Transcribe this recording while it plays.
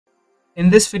In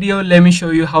this video, let me show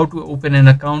you how to open an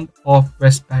account of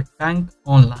Westpac Bank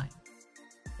online.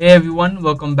 Hey everyone,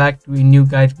 welcome back to a new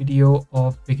guide video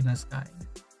of Beginner's Guide.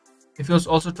 If you're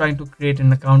also trying to create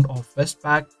an account of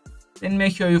Westpac, then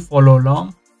make sure you follow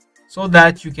along so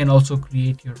that you can also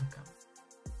create your account.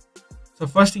 So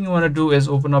first thing you want to do is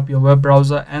open up your web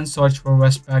browser and search for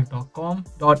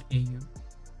westpac.com.au.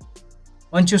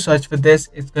 Once you search for this,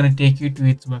 it's going to take you to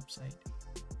its website.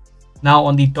 Now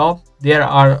on the top, there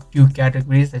are a few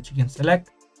categories that you can select.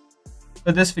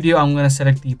 For this video, I'm going to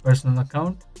select the personal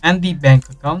account and the bank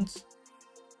accounts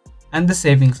and the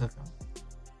savings account.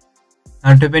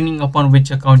 Now depending upon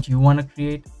which account you want to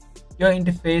create, your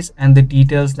interface and the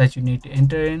details that you need to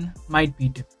enter in might be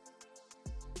different.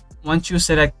 Once you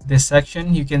select this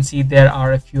section, you can see there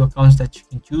are a few accounts that you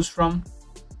can choose from.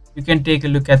 You can take a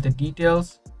look at the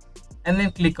details and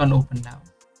then click on Open Now.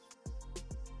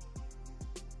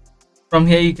 From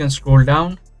here, you can scroll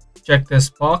down, check this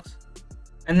box,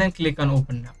 and then click on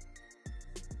Open Now.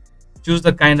 Choose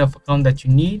the kind of account that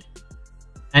you need,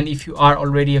 and if you are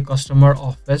already a customer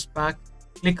of Westpac,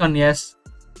 click on Yes.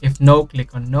 If no,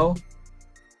 click on No.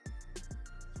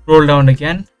 Scroll down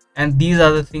again, and these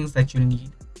are the things that you'll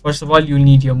need. First of all, you'll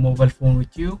need your mobile phone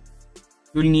with you.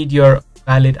 You'll need your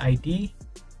valid ID.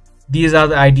 These are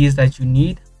the IDs that you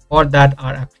need or that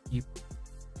are applicable.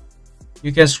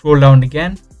 You can scroll down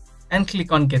again and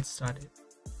click on Get Started.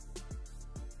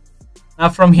 Now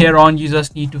from here on, you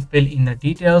just need to fill in the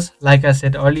details. Like I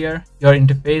said earlier, your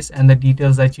interface and the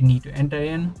details that you need to enter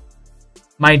in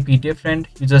might be different.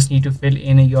 You just need to fill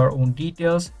in your own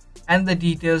details and the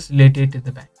details related to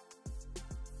the bank.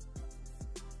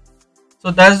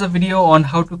 So that's the video on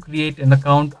how to create an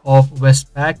account of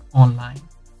Westpac online.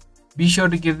 Be sure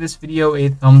to give this video a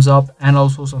thumbs up and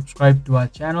also subscribe to our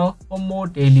channel for more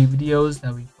daily videos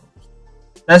that we post.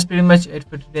 That's pretty much it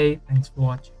for today. Thanks for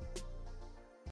watching.